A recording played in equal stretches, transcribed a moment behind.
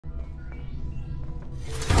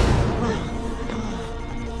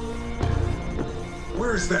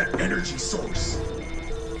Where is that energy source?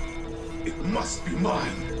 It must be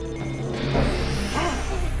mine. Huh?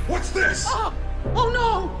 What's this? Oh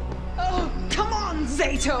no! Come on,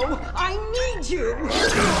 Zato! I need you!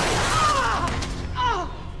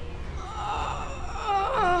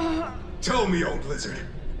 Tell me, old lizard,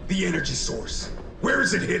 the energy source. Where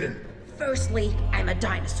is it hidden? Firstly, I'm a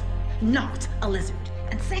dinosaur, not a lizard.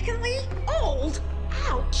 And secondly, old.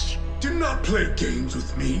 Ouch! Do not play games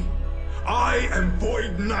with me. I am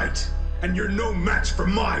Void Knight, and you're no match for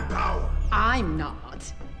my power. I'm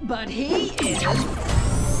not, but he is. A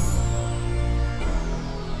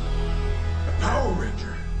Power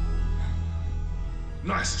Ranger.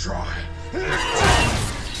 Nice try.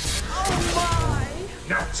 Oh my!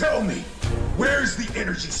 Now tell me, where's the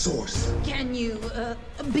energy source? Can you,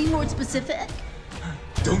 be more specific?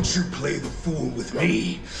 Don't you play the fool with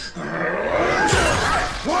me.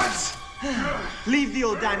 What? Leave the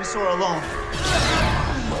old dinosaur alone.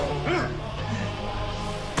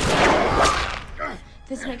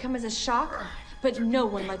 This might come as a shock, but no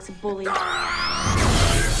one likes a bully. You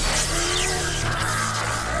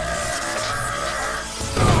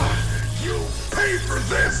pay for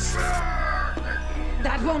this!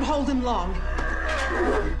 That won't hold him long.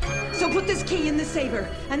 So put this key in the saber,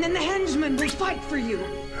 and then the henchmen will fight for you.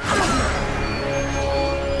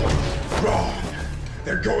 Wrong.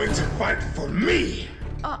 They're going to fight for me.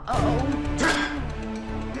 Uh-oh.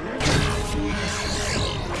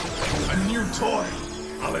 A new toy.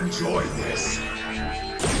 I'll enjoy this.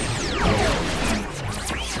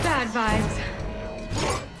 Bad vibes.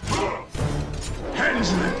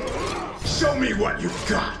 Henchmen, show me what you've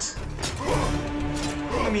got.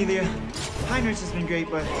 Amelia, Heinrichs has been great,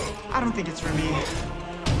 but I don't think it's for me.